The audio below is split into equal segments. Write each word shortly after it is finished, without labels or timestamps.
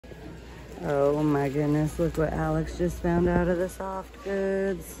Oh my goodness, look what Alex just found out of the soft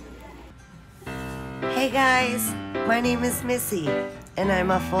goods. Hey guys, my name is Missy, and I'm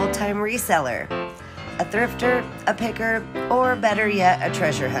a full-time reseller, a thrifter, a picker, or better yet, a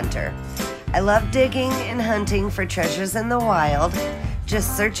treasure hunter. I love digging and hunting for treasures in the wild,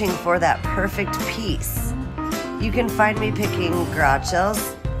 just searching for that perfect piece. You can find me picking garage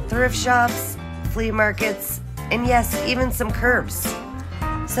sales, thrift shops, flea markets, and yes, even some curbs.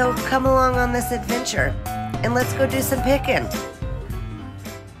 So come along on this adventure, and let's go do some picking.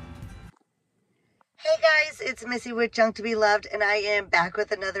 Hey guys, it's Missy with Junk to Be Loved, and I am back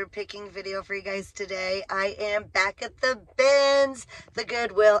with another picking video for you guys today. I am back at the bins, the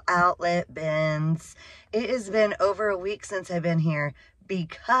Goodwill outlet bins. It has been over a week since I've been here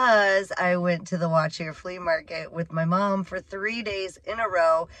because I went to the Watch Here flea market with my mom for 3 days in a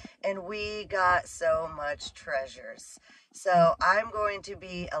row, and we got so much treasures. So I'm going to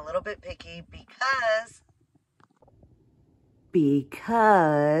be a little bit picky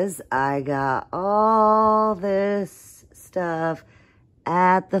because I got all this stuff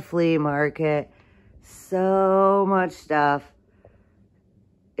at the flea market. So much stuff.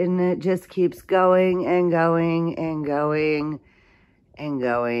 And it just keeps going and going and going and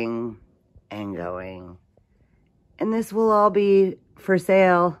going and going. And this will all be for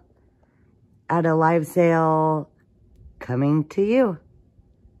sale at a live sale coming to you.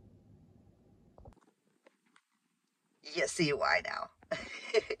 You see why now.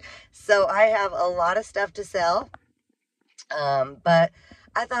 So I have a lot of stuff to sell, but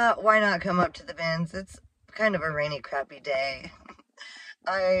I thought, why not come up to the bins? It's kind of a rainy, crappy day.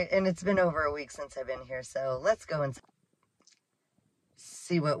 And it's been over a week since I've been here, so let's go and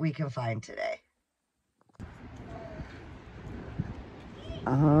see what we can find today.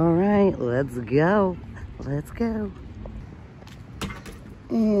 All right, let's go. Let's go.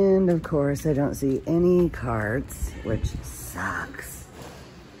 And of course, I don't see any carts, which sucks.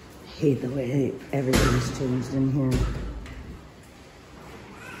 I hate the way everything's changed in here.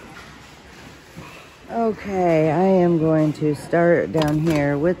 Okay, I am going to start down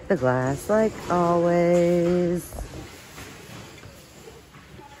here with the glass, like always.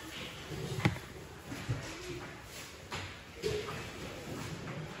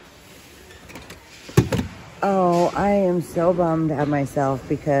 Oh, I am so bummed at myself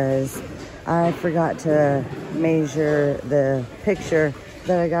because I forgot to measure the picture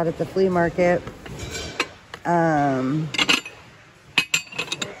that I got at the flea market.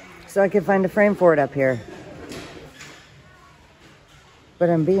 So I could find a frame for it up here.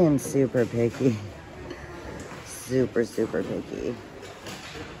 But I'm being super picky. Super, super picky.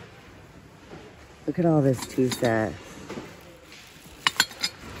 Look at all this tea set.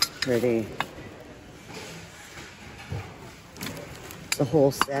 Pretty. The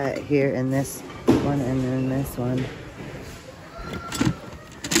whole set here in this one and then this one.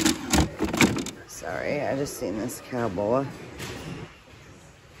 Sorry, I just seen this cowboy.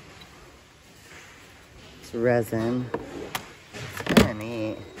 It's resin. It's kind of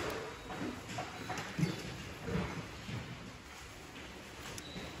neat.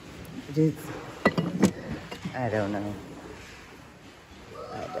 I don't know.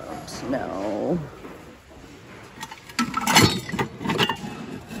 I don't know.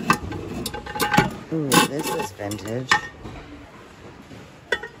 Ooh, this is vintage.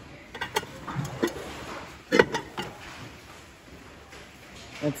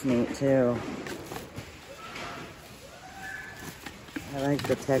 That's neat too. I like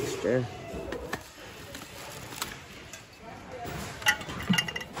the texture.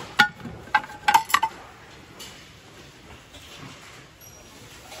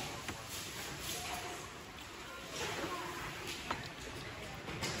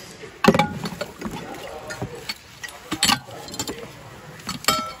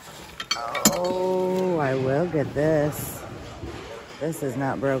 I will get this. This is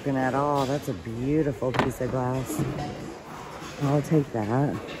not broken at all. That's a beautiful piece of glass. I'll take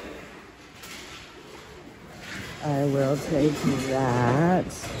that. I will take that.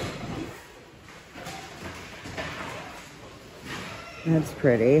 That's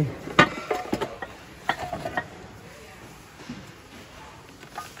pretty.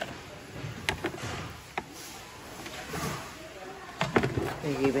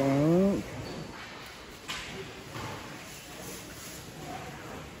 Piggy bank.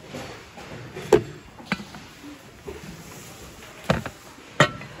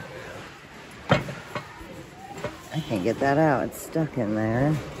 I can't get that out. It's stuck in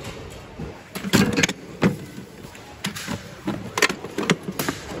there.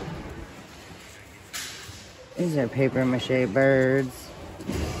 These are paper mache birds.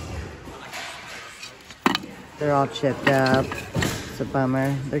 They're all chipped up. It's a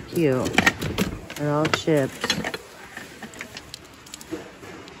bummer. They're cute. They're all chipped.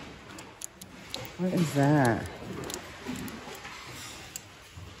 What is that?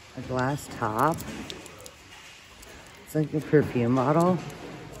 A glass top? It's like a perfume bottle.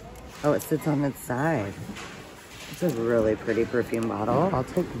 Oh, it sits on its side. It's a really pretty perfume bottle. I'll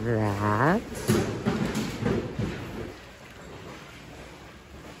take that.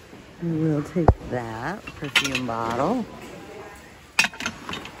 I will take that perfume bottle.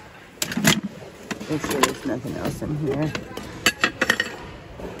 Make sure there's nothing else in here.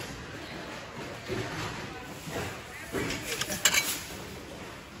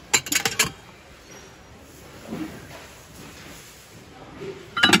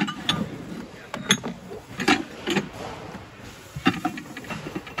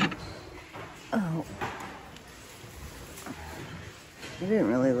 Oh. I didn't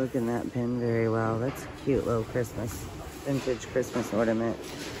really look in that bin very well. That's a cute little Christmas, vintage Christmas ornament.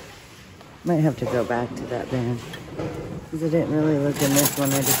 Might have to go back to that bin. Because I didn't really look in this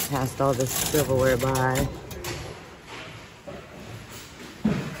one. I just passed all this silverware by.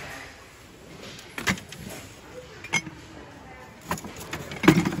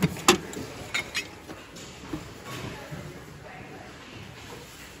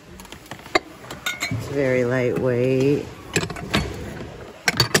 It's very lightweight.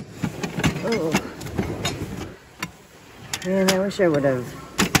 Oh. Man, I wish I would have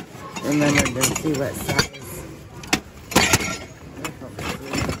remembered to see what size.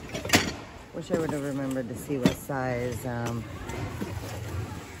 Wish I would have remembered to see what size.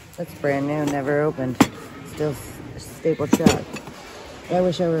 That's brand new, never opened. Still stapled shut. I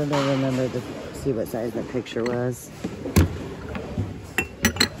wish I would have remembered to see what size the picture was.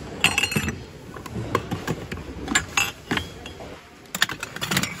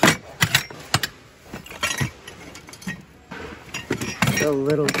 A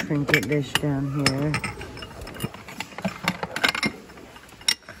little trinket dish down here.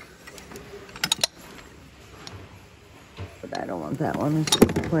 But I don't want that one, it's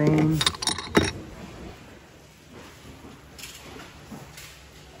just plain.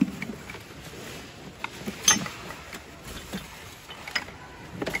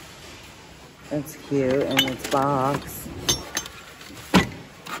 That's cute in its box.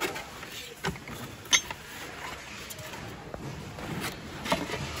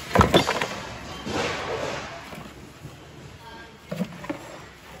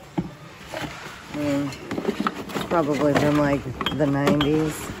 Probably from like the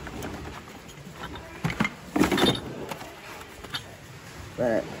 90s.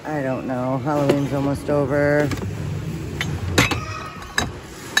 But I don't know. Halloween's almost over.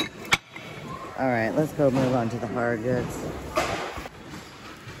 Alright, let's go move on to the hard goods.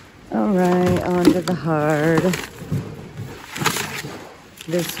 Alright, on to the hard.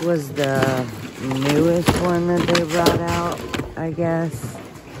 This was the newest one that they brought out, I guess.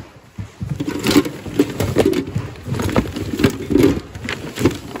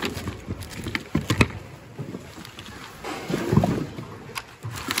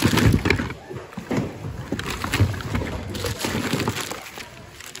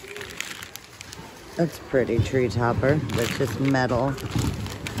 That's pretty tree topper. That's just metal.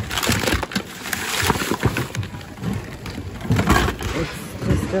 It's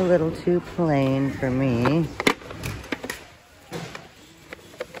just a little too plain for me.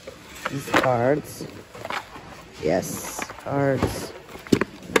 These cards. Yes, cards.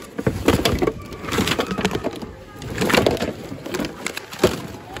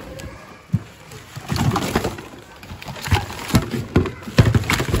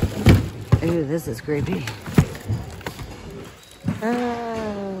 Ooh, this is creepy.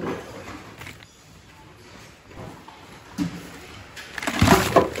 Oh.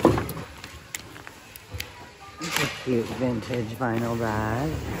 It's a cute vintage vinyl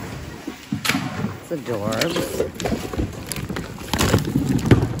bag. It's adorbs.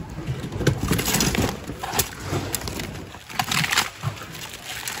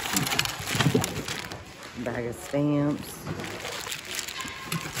 Bag of stamps.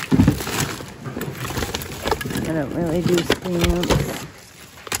 I don't really do stamps.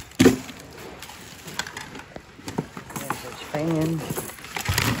 Vintage fan.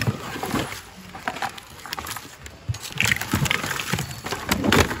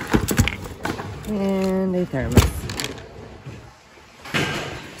 And a thermos.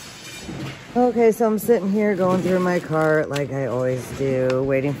 Okay, so I'm sitting here going through my cart like I always do,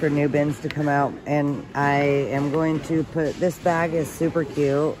 waiting for new bins to come out, and I am going to put, this bag is super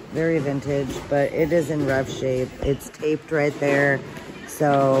cute, very vintage, but it is in rough shape. It's taped right there,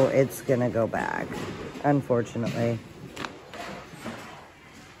 so it's gonna go back. unfortunately.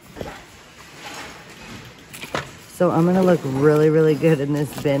 So I'm gonna look really, really good in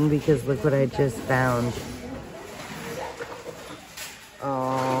this bin because look what I just found.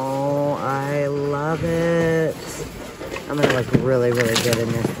 Oh, I love it. I'm gonna look really, really good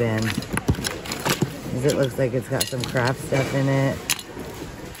in this bin. Because it looks like it's got some craft stuff in it.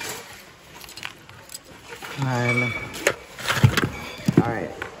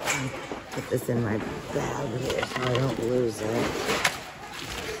 Alright, put this in my bag here so I don't lose it.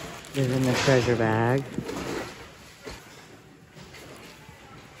 Put it in the treasure bag.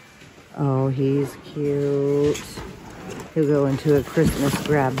 Oh, he's cute. He'll go into a Christmas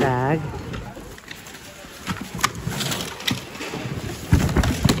grab bag.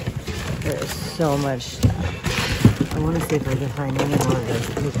 There's so much stuff. I want to see if I can find any more of those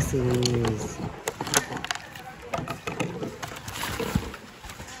pixies.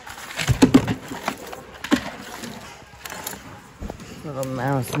 Little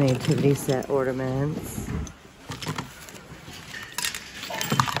mouse nativity set ornaments.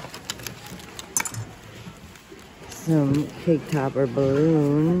 Some cake topper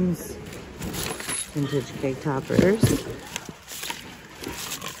balloons. Vintage cake toppers.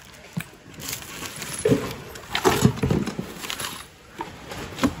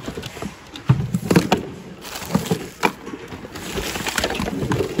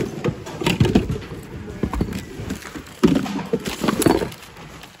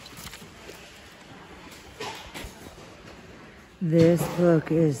 This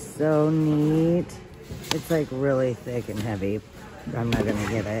book is so neat. It's like really thick and heavy. I'm not gonna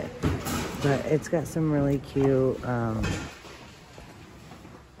get it. But it's got some really cute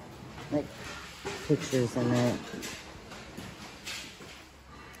like pictures in it.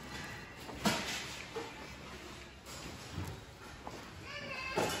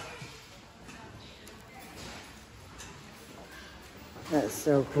 That's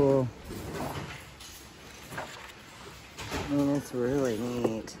so cool. I mean, it's really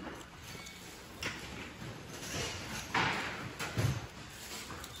neat.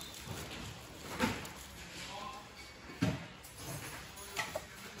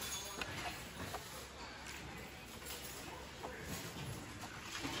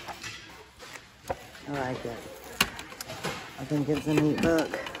 I like it. I think it's a neat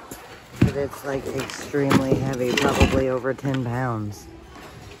book, but it's like extremely heavy, probably over 10 pounds.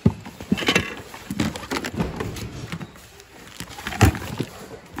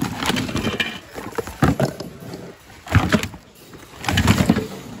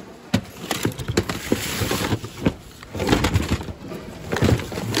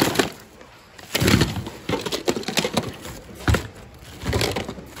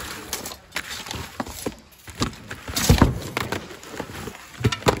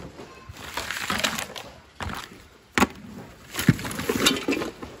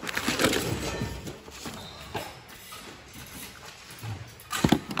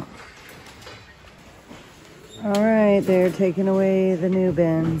 Alright, they're taking away the new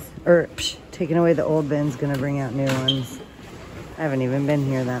bins. Or, taking away the old bins, gonna bring out new ones. I haven't even been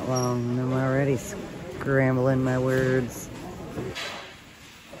here that long, and I'm already scrambling my words.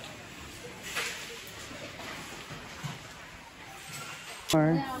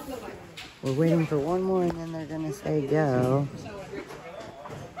 We're waiting for one more, and then they're gonna say go.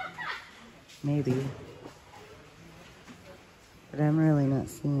 Maybe. But I'm really not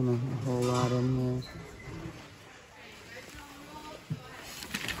seeing a whole lot in here.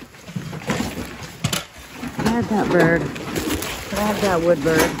 Can I have that bird? Can I have that wood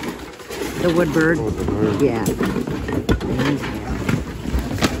bird? The wood bird? Oh, the bird. Yeah.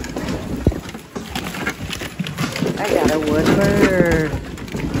 I got a wood bird.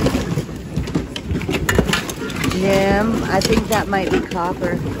 Jim, I think that might be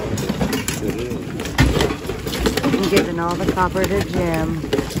copper. I'm giving all the copper to Jim.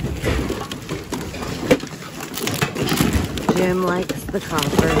 Jim likes the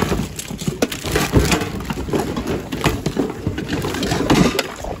copper.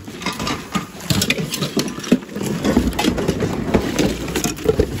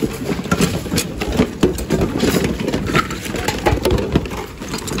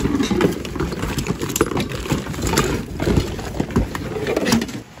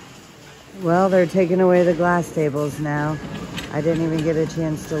 Well, they're taking away the glass tables now. I didn't even get a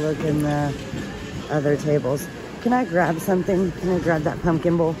chance to look in the other tables. Can I grab something? Can I grab that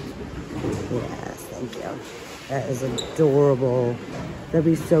pumpkin bowl? Yes, thank you. That is adorable. That'd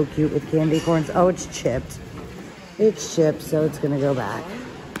be so cute with candy corns. Oh, it's chipped. It's chipped, so it's gonna go back.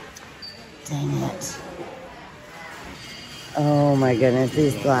 Dang it. Oh my goodness,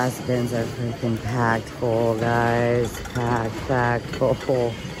 these glass bins are freaking packed full, guys. Packed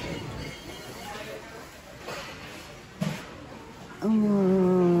full.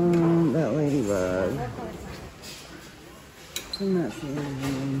 Oh, that ladybug. I'm not seeing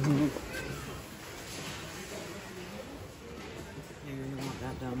anything in here.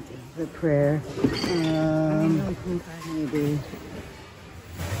 The prayer. Maybe.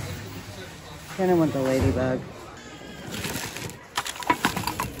 Kind of want the ladybug.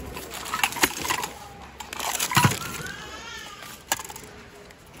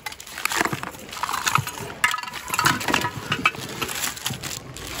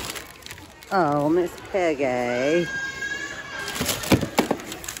 Oh, Miss Peggy.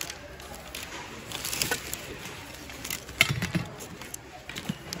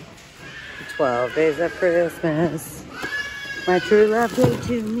 The 12 Days of Christmas. My true love gave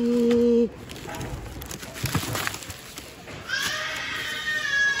to me.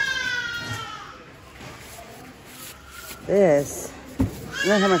 This. I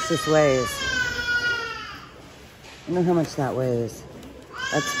know how much this weighs. I know how much that weighs.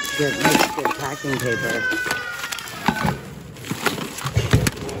 That's good. That's good packing paper.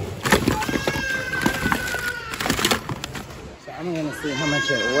 So I'm gonna see how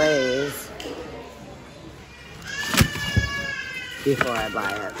much it weighs before I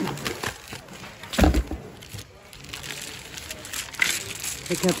buy it.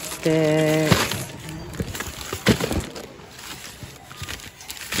 Pickup sticks.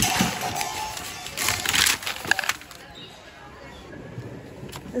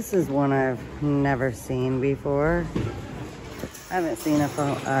 This is one I've never seen before. I haven't seen a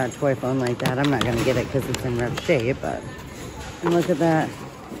toy phone like that. I'm not gonna get it because it's in rough shape, but and look at that.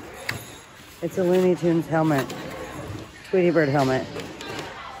 It's a Looney Tunes helmet, Tweety Bird helmet.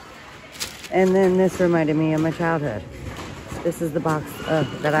 And then this reminded me of my childhood. This is the box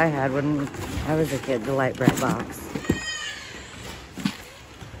that I had when I was a kid, the light bright box.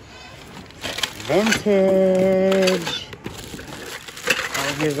 Vintage.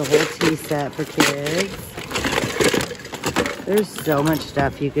 Here's a whole tea set for kids. There's so much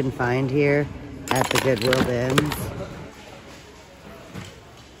stuff you can find here at the Goodwill bins.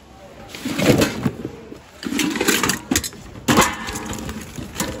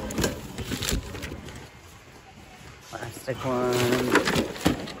 Plastic ones.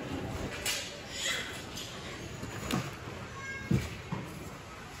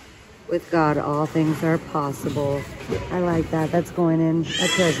 With God, all things are possible. I like that. That's going in a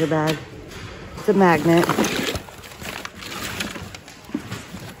treasure bag. It's a magnet.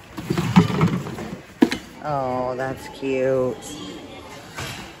 Oh, that's cute.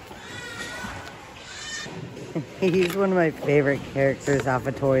 He's one of my favorite characters off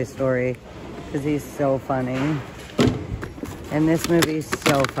of Toy Story because he's so funny. And this movie's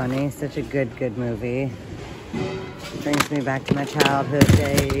so funny. Such a good movie. Brings me back to my childhood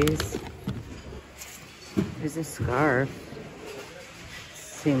days. There's a scarf.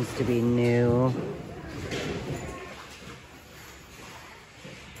 Seems to be new.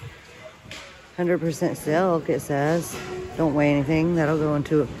 100% silk, it says. Don't weigh anything. That'll go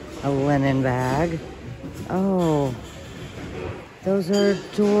into a linen bag. Oh, those are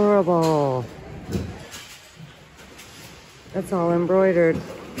adorable. That's all embroidered.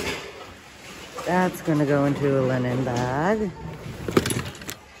 That's gonna go into a linen bag.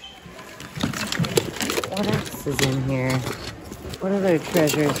 What else is in here? What other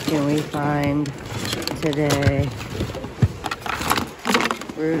treasures can we find today?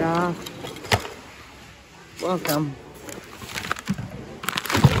 Rudolph, welcome.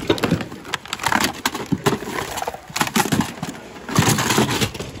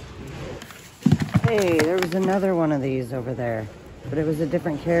 Hey, there was another one of these over there, but it was a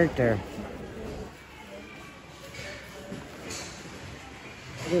different character.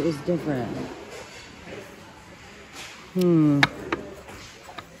 It was different.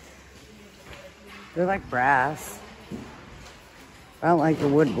 They're like brass. I don't like the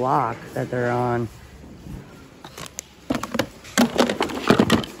wood block that they're on.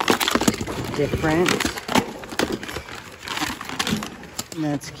 Different. And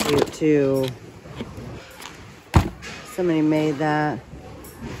that's cute too. Somebody made that.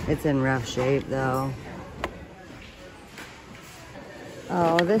 It's in rough shape though.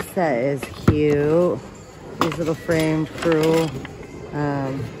 Oh, this set is cute. These little framed crewel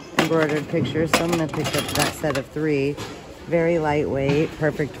embroidered pictures. So I'm gonna pick up that set of 3. Very lightweight,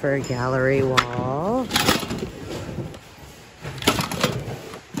 perfect for a gallery wall.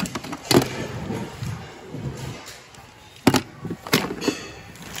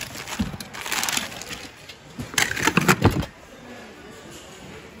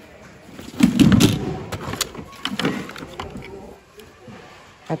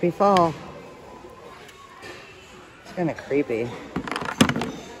 Happy fall. It's kind of creepy.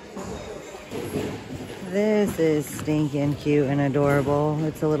 This is stinking cute and adorable.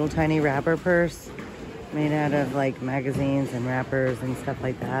 It's a little tiny wrapper purse made out of like magazines and wrappers and stuff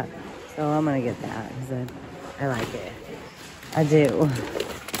like that. So I'm gonna get that because I like it. I do.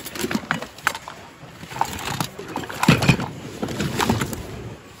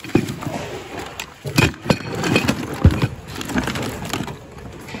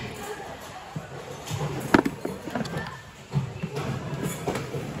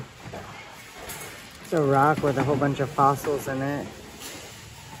 It's a rock with a whole bunch of fossils in it.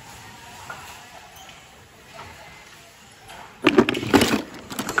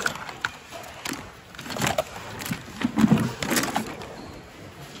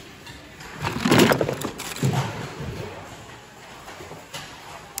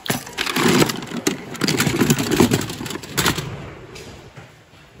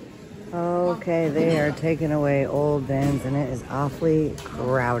 Okay, they are taking away old bins and it is awfully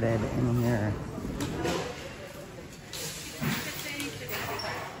crowded in here.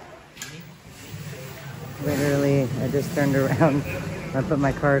 Literally, I just turned around. I put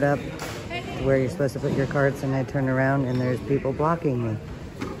my card up to where you're supposed to put your cards and I turn around and there's people blocking me.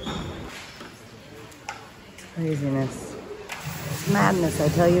 Craziness. It's madness, I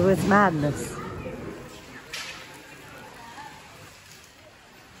tell you, it's madness.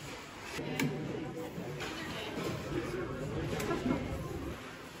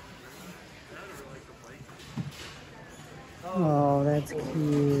 Oh, that's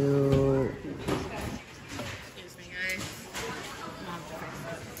cute. Excuse me, guys.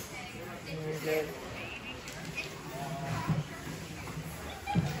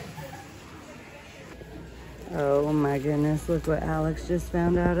 Oh my goodness, look what Alex just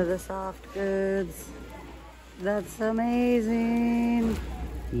found out of the soft goods. That's amazing.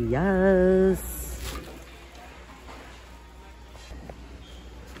 Yes.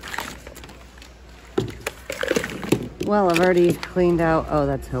 Well, I've already cleaned out. Oh,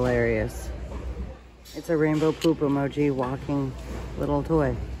 that's hilarious. It's a rainbow poop emoji walking little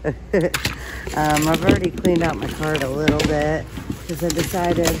toy. I've already cleaned out my cart a little bit because I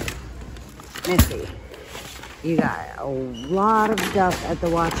decided, Missy, you got a lot of stuff at the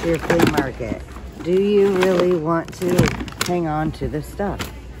Watch Your Flea Market. Do you really want to hang on to this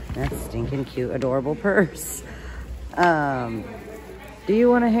stuff? That's stinking cute, adorable purse. Do you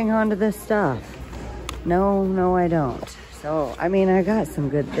want to hang on to this stuff? No, I don't. So, I mean, I got some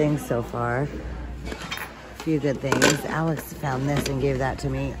good things so far. A few good things. Alex found this and gave that to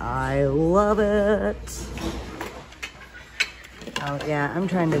me. I love it. Oh, yeah, I'm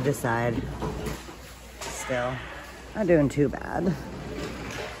trying to decide. Still, not doing too bad.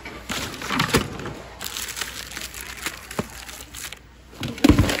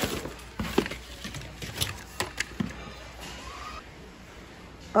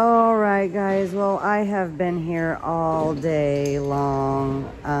 All right, guys. Well, I have been here all day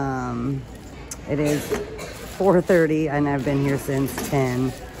long. It is 4:30 and I've been here since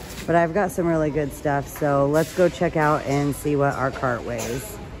 10. But I've got some really good stuff. So let's go check out and see what our cart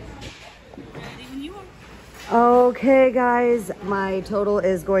weighs. Okay, guys. My total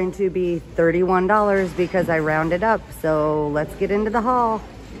is going to be $31 because I rounded up. So let's get into the haul.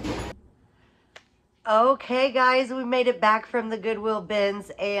 Okay, guys, we made it back from the Goodwill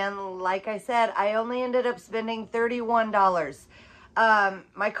bins, and like I said, I only ended up spending $31.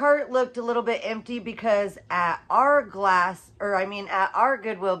 My cart looked a little bit empty because at our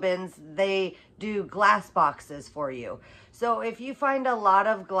Goodwill bins, they do glass boxes for you. So if you find a lot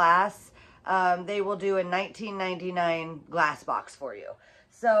of glass, they will do a $19.99 glass box for you.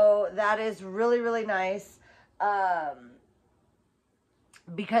 So that is really, really nice.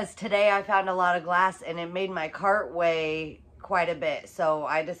 Because today I found a lot of glass and it made my cart weigh quite a bit. So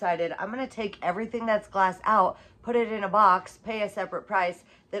I decided I'm going to take everything that's glass out, put it in a box, pay a separate price,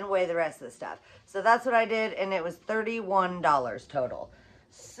 then weigh the rest of the stuff. So that's what I did, and it was $31 total.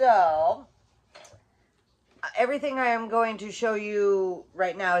 So everything I am going to show you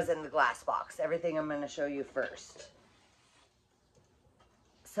right now is in the glass box. Everything I'm going to show you first.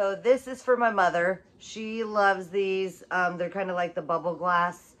 So this is for my mother. She loves these. They're kind of like the bubble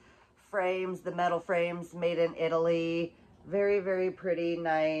glass frames, the metal frames made in Italy. Very, very pretty,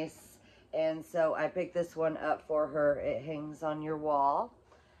 nice. And so I picked this one up for her. It hangs on your wall.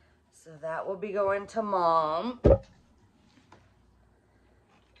 So that will be going to Mom.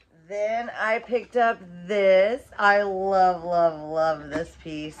 Then I picked up this. I love, love, love this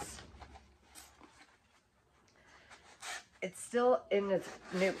piece. It's still in its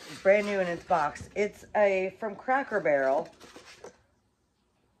brand new in its box. It's from Cracker Barrel.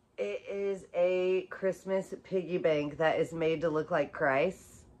 It is a Christmas piggy bank that is made to look like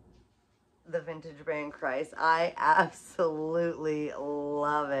Christ. The vintage brand Christ. I absolutely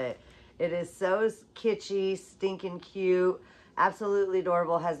love it. It is so kitschy, stinking cute, absolutely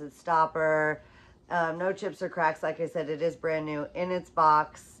adorable. Has its stopper, no chips or cracks. Like I said, it is brand new in its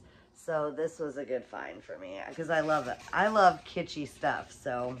box. So this was a good find for me because I love it. I love kitschy stuff.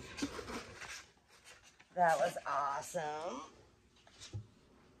 So that was awesome.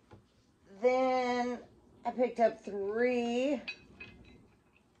 Then I picked up 3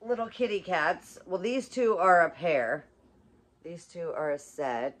 little kitty cats. Well, these 2 are a pair. These 2 are a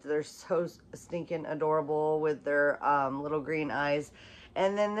set. They're so stinking adorable with their little green eyes.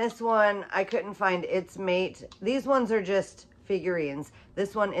 And then this one, I couldn't find its mate. These ones are just figurines.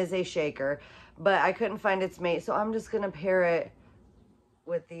 This one is a shaker, but I couldn't find its mate. So I'm just going to pair it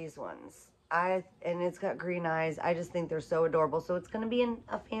with these ones. And it's got green eyes. I just think they're so adorable. So it's going to be in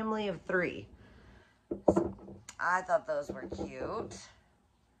a family of 3. So I thought those were cute.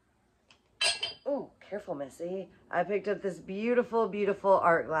 Ooh, careful, Missy. I picked up this beautiful, beautiful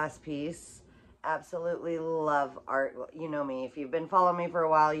art glass piece. Absolutely love art. You know me. If you've been following me for a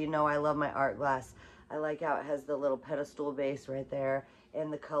while, you know I love my art glass. I like how it has the little pedestal base right there.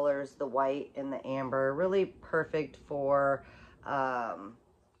 And the colors, the white and the amber. Really perfect for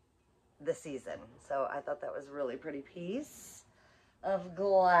the season. So I thought that was a really pretty piece of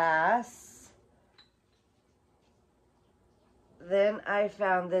glass. Then I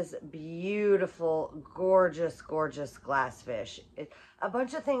found this beautiful, gorgeous, gorgeous glass fish. A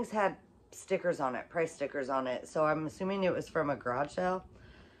bunch of things had stickers on it, price stickers on it. So I'm assuming it was from a garage sale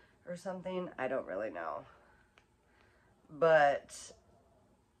or something. I don't really know. But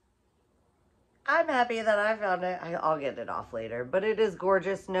I'm happy that I found it. I'll get it off later. But it is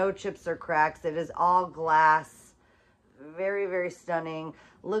gorgeous. No chips or cracks. It is all glass. Very, very stunning.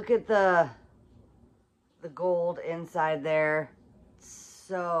 Look at the gold inside there.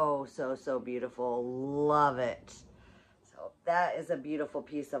 So, so, so beautiful. Love it. So that is a beautiful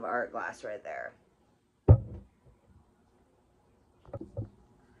piece of art glass right there.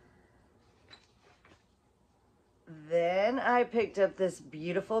 Then I picked up this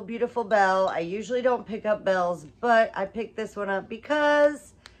beautiful, beautiful bell. I usually don't pick up bells, but I picked this one up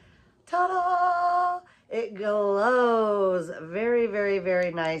because, ta-da! It glows very, very,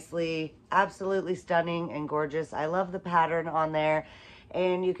 very nicely. Absolutely stunning and gorgeous. I love the pattern on there.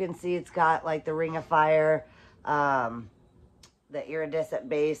 And you can see it's got like the ring of fire, the iridescent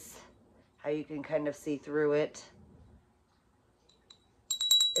base, how you can kind of see through it.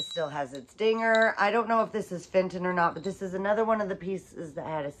 It still has its dinger. I don't know if this is Fenton or not, but this is another one of the pieces that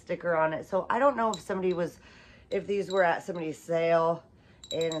had a sticker on it. So I don't know if these were at somebody's sale.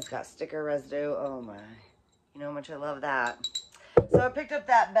 And it's got sticker residue. Oh my. You know how much I love that. So I picked up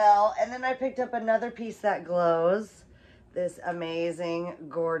that bell. And then I picked up another piece that glows. This amazing,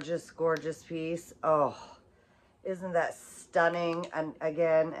 gorgeous, gorgeous piece. Oh, isn't that stunning? And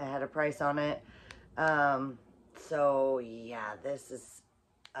again, it had a price on it. So yeah, this is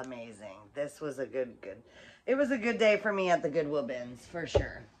amazing. This was a good. It was a good day for me at the Goodwill bins, for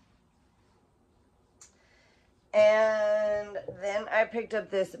sure. And then I picked up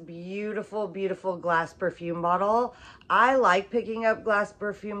this beautiful, beautiful glass perfume bottle. I like picking up glass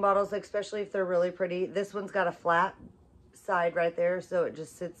perfume bottles, especially if they're really pretty. This one's got a flat side right there, so it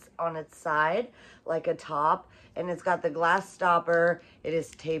just sits on its side like a top. And it's got the glass stopper. It is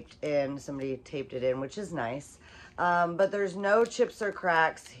taped in. Somebody taped it in, which is nice. But there's no chips or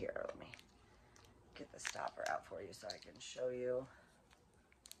cracks. Here, let me get the stopper out for you so I can show you.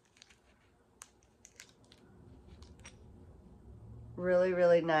 Really,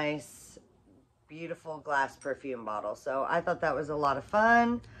 really nice, beautiful glass perfume bottle. So I thought that was a lot of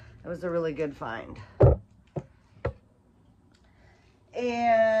fun. It was a really good find.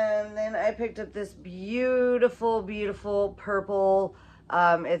 And then I picked up this beautiful, beautiful purple.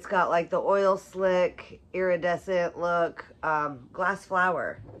 It's got like the oil slick, iridescent look, glass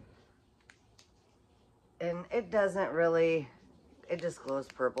flower. And it doesn't really, it just glows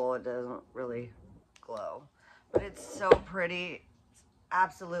purple. It doesn't really glow. But it's so pretty. It's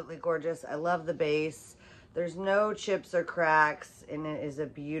absolutely gorgeous. I love the base. There's no chips or cracks. And it is a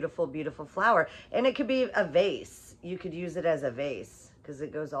beautiful, beautiful flower. And it could be a vase. You could use it as a vase because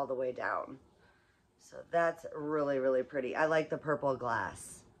it goes all the way down. So that's really, really pretty. I like the purple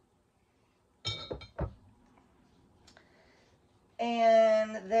glass.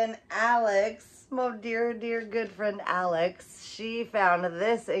 And then Alex, my dear, dear good friend Alex, she found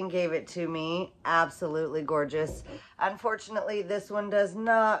this and gave it to me. Absolutely gorgeous. Unfortunately, this one does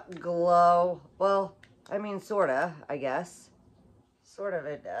not glow. Well, I mean, sorta, I guess. Sort of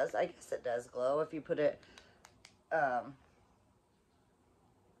it does. I guess it does glow if you put it,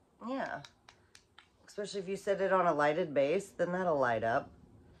 yeah. Especially if you set it on a lighted base, then that'll light up.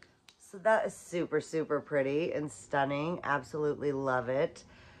 So that is super, super pretty and stunning. Absolutely love it.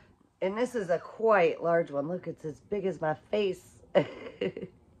 And this is a quite large one. Look, it's as big as my face.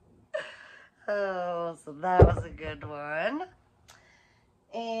 Oh, so that was a good one.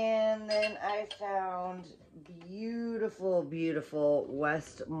 And then I found beautiful, beautiful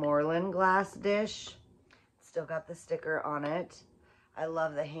Westmoreland glass dish. Still got the sticker on it. I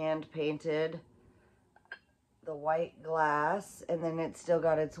love the hand painted, the white glass, and then it's still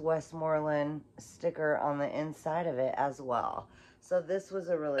got its Westmoreland sticker on the inside of it as well. So this was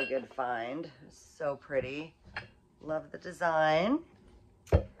a really good find. So pretty. Love the design.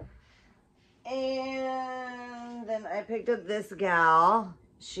 And then I picked up this gal.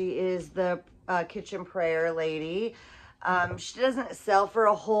 She is the kitchen prayer lady. She doesn't sell for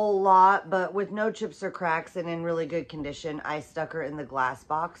a whole lot, but with no chips or cracks and in really good condition, I stuck her in the glass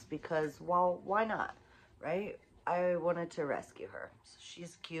box because, well, why not, right? I wanted to rescue her. So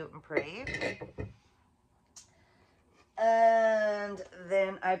she's cute and pretty. And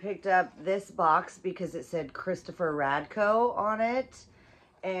then I picked up this box because it said Christopher Radko on it.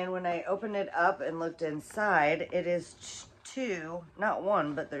 And when I opened it up and looked inside, it is two, not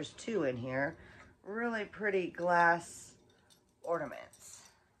one, but there's two in here. Really pretty glass ornaments.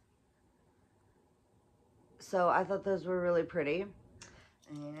 So I thought those were really pretty.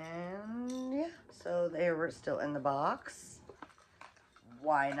 And yeah, so they were still in the box.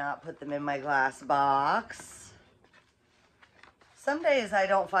 Why not put them in my glass box? Some days I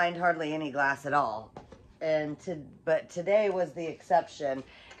don't find hardly any glass at all. But today was the exception,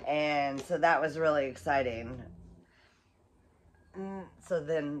 and so that was really exciting. So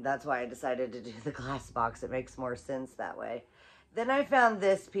then that's why I decided to do the glass box. It makes more sense that way. Then I found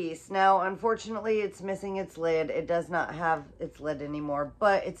this piece. Now, unfortunately, it's missing its lid. It does not have its lid anymore,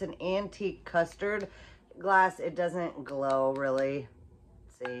 but it's an antique custard glass. It doesn't glow really,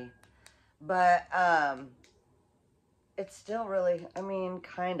 see, but it's still really, I mean,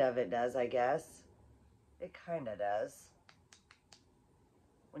 kind of it does, I guess. It kind of does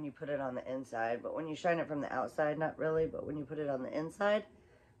when you put it on the inside, but when you shine it from the outside, not really, but when you put it on the inside,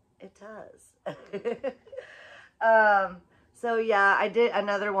 it does. So yeah, I did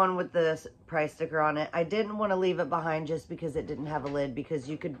another one with the price sticker on it. I didn't want to leave it behind just because it didn't have a lid, because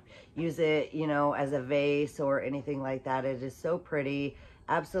you could use it, you know, as a vase or anything like that. It is so pretty,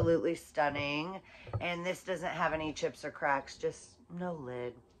 absolutely stunning. And this doesn't have any chips or cracks, just no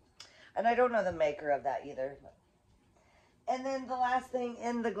lid. And I don't know the maker of that either. And then the last thing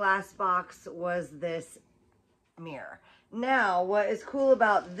in the glass box was this mirror. Now, what is cool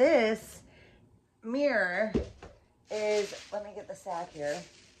about this mirror is, let me get the sack here,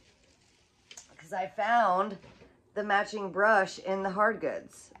 because I found the matching brush in the hard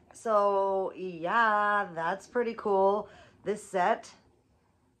goods. So yeah, that's pretty cool. This set,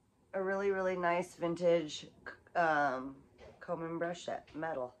 a really, really nice vintage comb and brush set,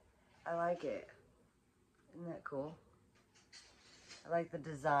 metal. I like it. Isn't that cool? I like the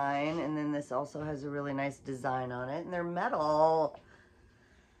design, and then this also has a really nice design on it, and they're metal.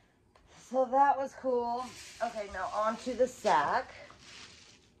 So that was cool. Okay, now on to the sack.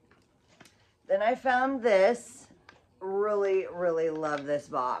 Then I found this. Really, really love this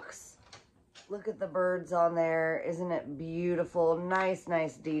box. Look at the birds on there. Isn't it beautiful? Nice,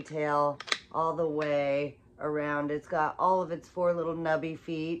 nice detail all the way around. It's got all of its 4 little nubby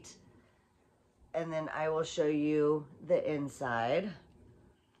feet. And then I will show you the inside.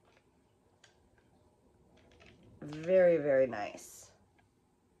 Very, very nice.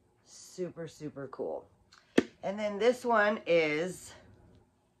 Super, super cool. And then this one is,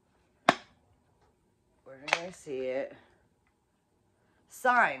 where did I see it?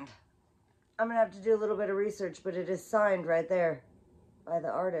 Signed. I'm gonna have to do a little bit of research, but it is signed right there by the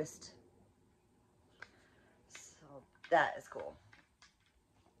artist. So that is cool.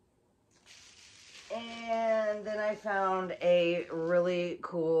 And then I found a really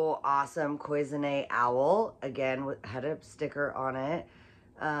cool, awesome Cloisonne owl. Again, had a sticker on it.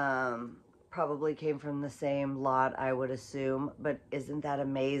 Probably came from the same lot, I would assume. But isn't that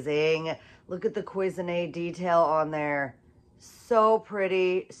amazing? Look at the Cloisonne detail on there. So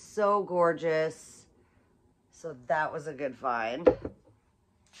pretty, so gorgeous. So that was a good find.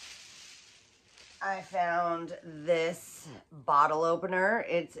 I found this bottle opener.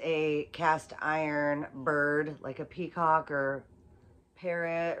 It's a cast iron bird, like a peacock or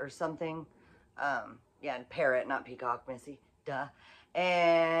parrot or something. Yeah, parrot, not peacock, Missy. Duh.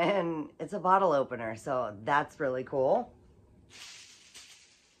 And it's a bottle opener, so that's really cool.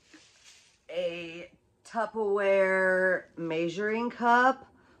 A Tupperware measuring cup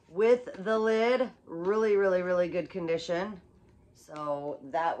with the lid. Really, really, really good condition. So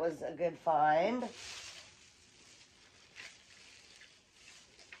that was a good find.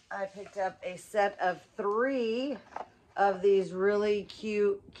 I picked up a set of 3 of these really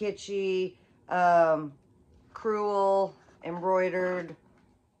cute, kitschy, crewel embroidered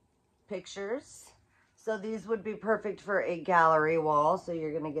pictures. So these would be perfect for a gallery wall. So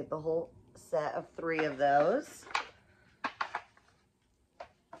you're going to get the whole set of 3 of those.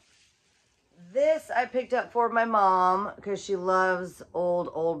 This I picked up for my mom because she loves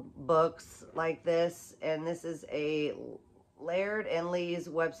old books like this. And this is a Laird and Lee's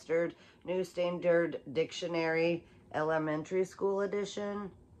Webster New Standard Dictionary Elementary School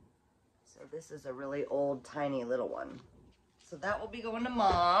Edition. So this is a really old, tiny little one. So that will be going to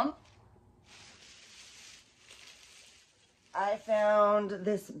Mom. I found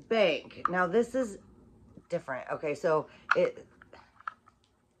this bank. Now this is different. Okay, so I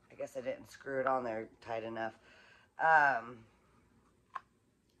guess I didn't screw it on there tight enough.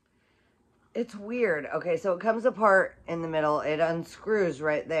 It's weird. Okay, so it comes apart in the middle. It unscrews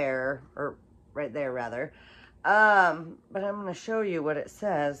right there, or right there rather. But I'm going to show you what it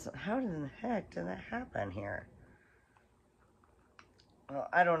says. How in the heck did that happen here? Well,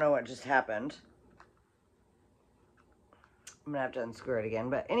 I don't know what just happened. I'm going to have to unscrew it again.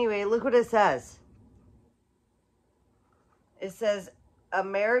 But anyway, look what it says. It says,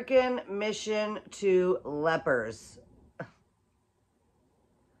 American Mission to Lepers.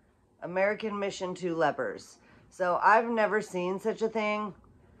 American Mission to Lepers. So I've never seen such a thing.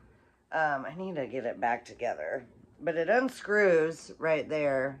 I need to get it back together. But it unscrews right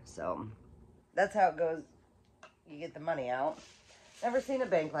there. So that's how it goes. You get the money out. Never seen a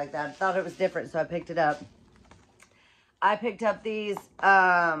bank like that. Thought it was different, so I picked it up. I picked up these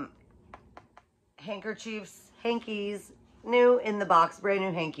hankies, new in the box, brand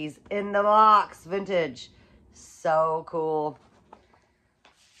new hankies in the box, vintage. So cool.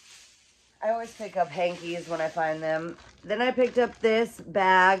 I always pick up hankies when I find them. Then I picked up this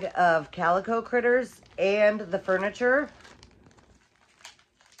bag of calico critters and the furniture.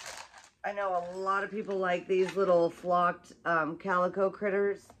 I know a lot of people like these little flocked calico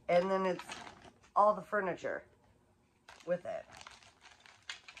critters, and then it's all the furniture with it.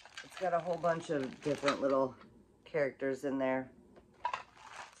 It's got a whole bunch of different little characters in there.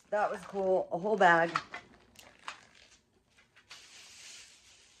 So that was cool. A whole bag.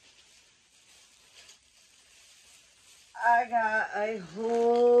 I got a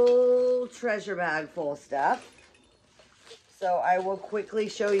whole treasure bag full of stuff. So I will quickly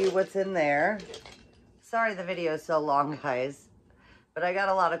show you what's in there. Sorry the video is so long, guys. But I got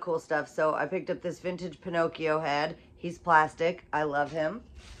a lot of cool stuff. So I picked up this vintage Pinocchio head. He's plastic. I love him.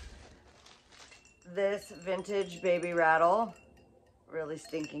 This vintage baby rattle. Really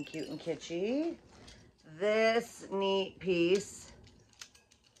stinking cute and kitschy. This neat piece.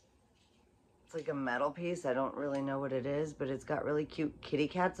 It's like a metal piece. I don't really know what it is, but it's got really cute kitty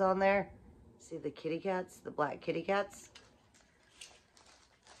cats on there. See the kitty cats? The black kitty cats?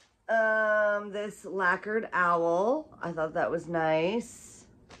 This lacquered owl. I thought that was nice.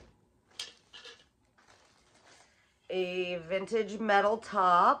 A vintage metal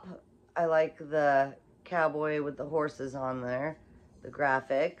top. I like the cowboy with the horses on there. The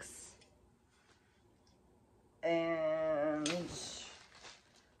graphics. And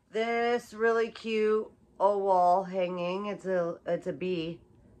this really cute wall hanging. It's a bee.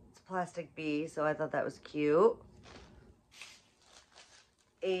 It's a plastic bee, so I thought that was cute.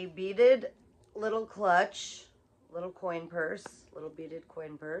 A beaded little clutch, little coin purse, little beaded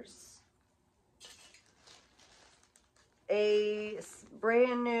coin purse. A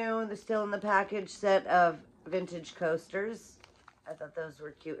brand new, they're still in the package, set of vintage coasters. I thought those were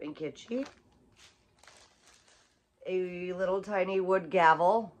cute and kitschy. A little tiny wood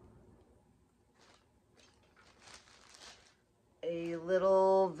gavel. A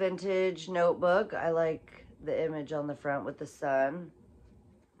little vintage notebook. I like the image on the front with the sun.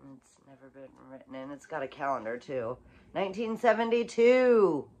 It's never been written in. It's got a calendar too.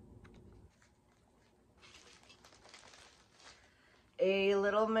 1972. A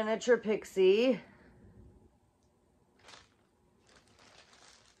little miniature pixie.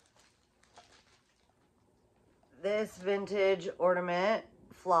 This vintage ornament,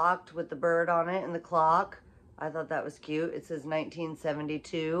 flocked with the bird on it and the clock. I thought that was cute. It says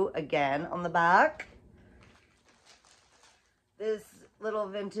 1972 again on the back. This little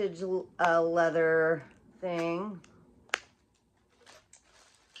vintage leather thing.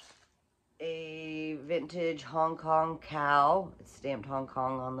 A vintage Hong Kong cow. It's stamped Hong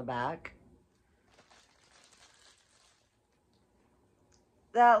Kong on the back.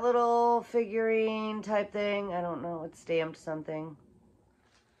 that little figurine type thing. I don't know. It's stamped something.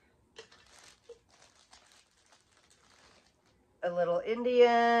 A little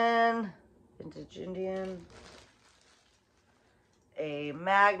Indian, vintage Indian. A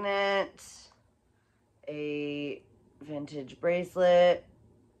magnet. A vintage bracelet.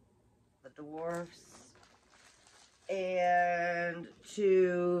 The dwarfs. And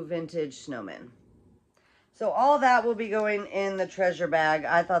 2 vintage snowmen. So all that will be going in the treasure bag.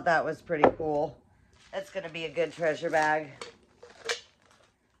 I thought that was pretty cool. That's going to be a good treasure bag.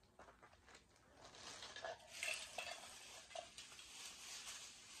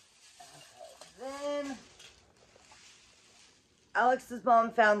 Then Alex's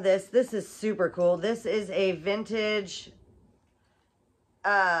mom found this. This is super cool. This is a vintage,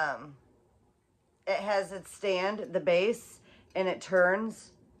 it has its stand, the base, and it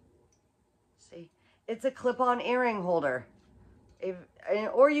turns. See? It's a clip-on earring holder.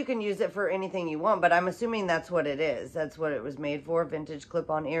 Or you can use it for anything you want, but I'm assuming that's what it is. That's what it was made for, vintage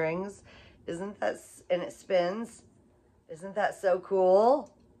clip-on earrings. Isn't that, and it spins. Isn't that so cool?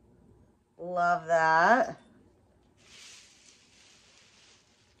 Love that.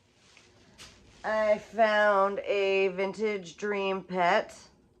 I found a vintage dream pet.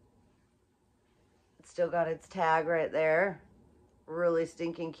 It's still got its tag right there. Really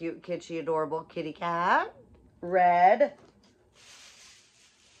stinking cute, kitschy, adorable kitty cat. Red.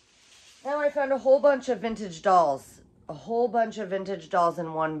 Now I found a whole bunch of vintage dolls. A whole bunch of vintage dolls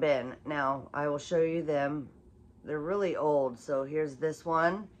in one bin. Now, I will show you them. They're really old. So here's this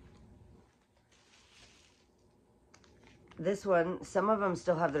one. This one, some of them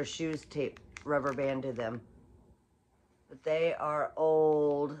still have their shoes taped, rubber band to them. But they are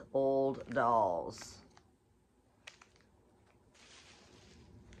old, old dolls.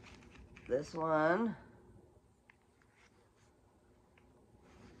 This one.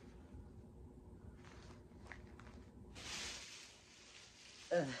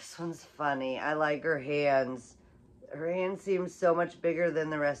 This one's funny. I like her hands. Her hands seem so much bigger than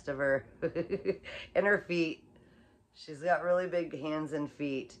the rest of her. And her feet. She's got really big hands and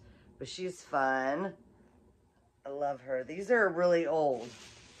feet. But she's fun. I love her. These are really old.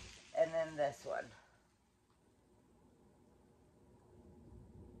 And then this one.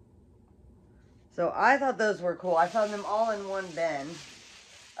 So I thought those were cool. I found them all in one bin.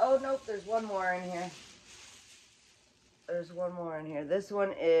 Oh, nope. There's one more in here. There's one more in here. This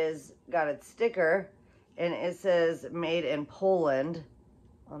one is got its sticker. And it says made in Poland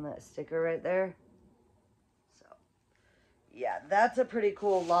on that sticker right there. So, yeah, that's a pretty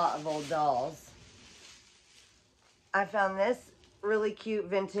cool lot of old dolls. I found this really cute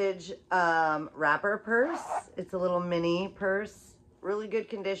vintage wrapper purse. It's a little mini purse. Really good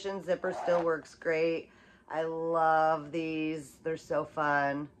condition. Zipper still works great. I love these. They're so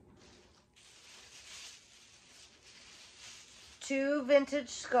fun. 2 vintage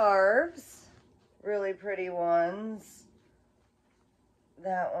scarves. Really pretty ones.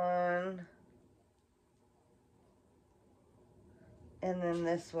 That one. And then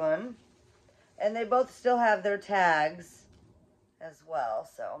this one. And they both still have their tags as well,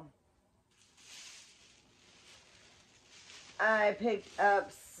 so. I picked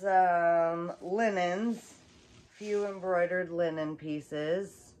up some linens, few embroidered linen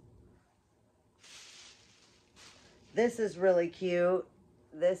pieces. This is really cute.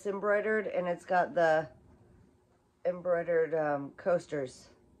 This embroidered, and it's got the embroidered coasters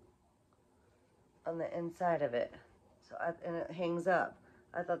on the inside of it. So and it hangs up.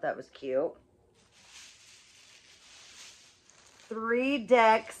 I thought that was cute. 3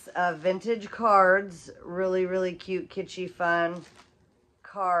 decks of vintage cards. Really, really cute, kitschy, fun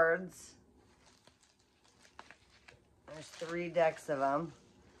cards. There's 3 decks of them.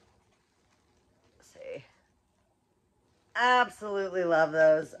 Let's see. Absolutely love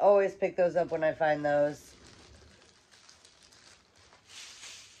those. Always pick those up when I find those.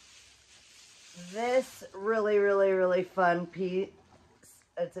 This really, really, really fun piece.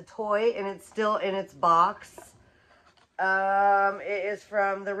 It's a toy and it's still in its box. It is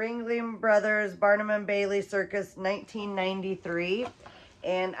from the Ringling Brothers Barnum and Bailey Circus 1993.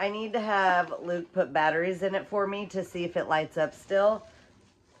 And I need to have Luke put batteries in it for me to see if it lights up still.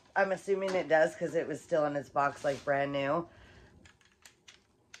 I'm assuming it does because it was still in its box like brand new.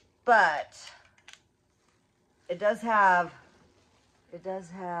 But it does have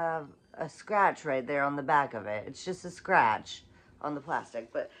a scratch right there on the back of it. It's just a scratch on the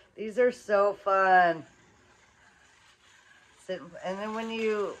plastic. But these are so fun. And then when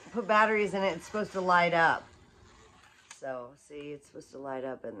you put batteries in it, it's supposed to light up. So, see, it's supposed to light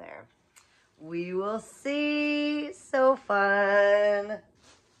up in there. We will see. So fun.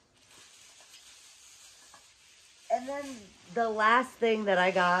 And then the last thing that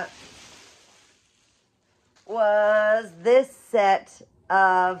I got was this set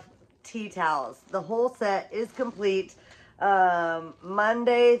of tea towels. The whole set is complete,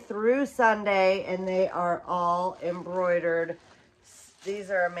 Monday through Sunday, and they are all embroidered. These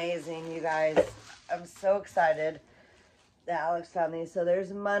are amazing, you guys. I'm so excited that Alex found these. So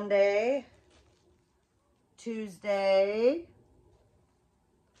there's Monday, Tuesday,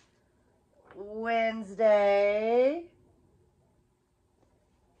 Wednesday,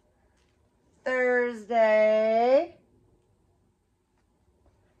 Thursday,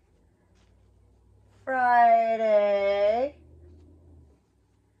 Friday,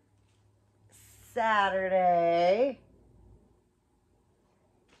 Saturday,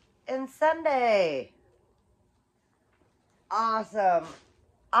 and Sunday. Awesome.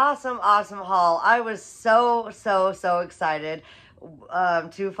 Awesome, awesome haul. I was so excited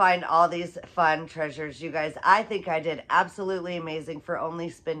to find all these fun treasures, you guys. I think I did absolutely amazing for only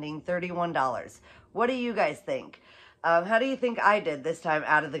spending $31. What do you guys think? How do you think I did this time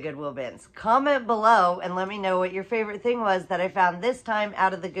out of the Goodwill bins? Comment below and let me know what your favorite thing was that I found this time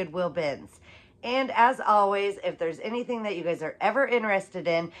out of the Goodwill bins. And as always, if there's anything that you guys are ever interested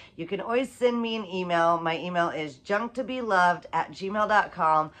in, you can always send me an email. My email is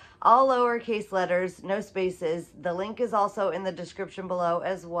junktobeloved@gmail.com. All lowercase letters, no spaces. The link is also in the description below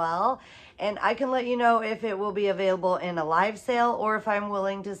as well. And I can let you know if it will be available in a live sale or if I'm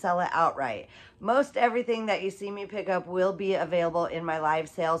willing to sell it outright. Most everything that you see me pick up will be available in my live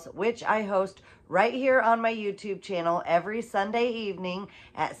sales, which I host right here on my YouTube channel every Sunday evening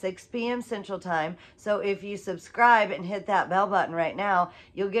at 6 p.m. Central Time. So if you subscribe and hit that bell button right now,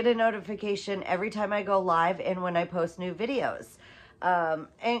 you'll get a notification every time I go live and when I post new videos. And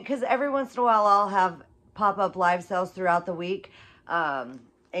because every once in a while I'll have pop-up live sales throughout the week. And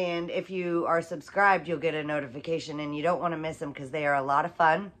if you are subscribed, you'll get a notification and you don't want to miss them because they are a lot of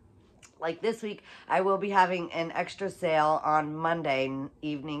fun. Like this week, I will be having an extra sale on Monday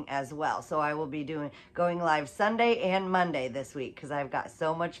evening as well. So I will be going live Sunday and Monday this week because I've got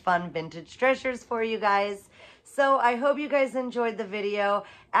so much fun vintage treasures for you guys. So I hope you guys enjoyed the video.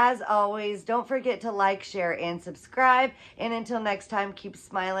 As always, don't forget to like, share, and subscribe. And until next time, keep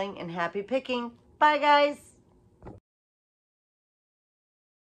smiling and happy picking. Bye, guys.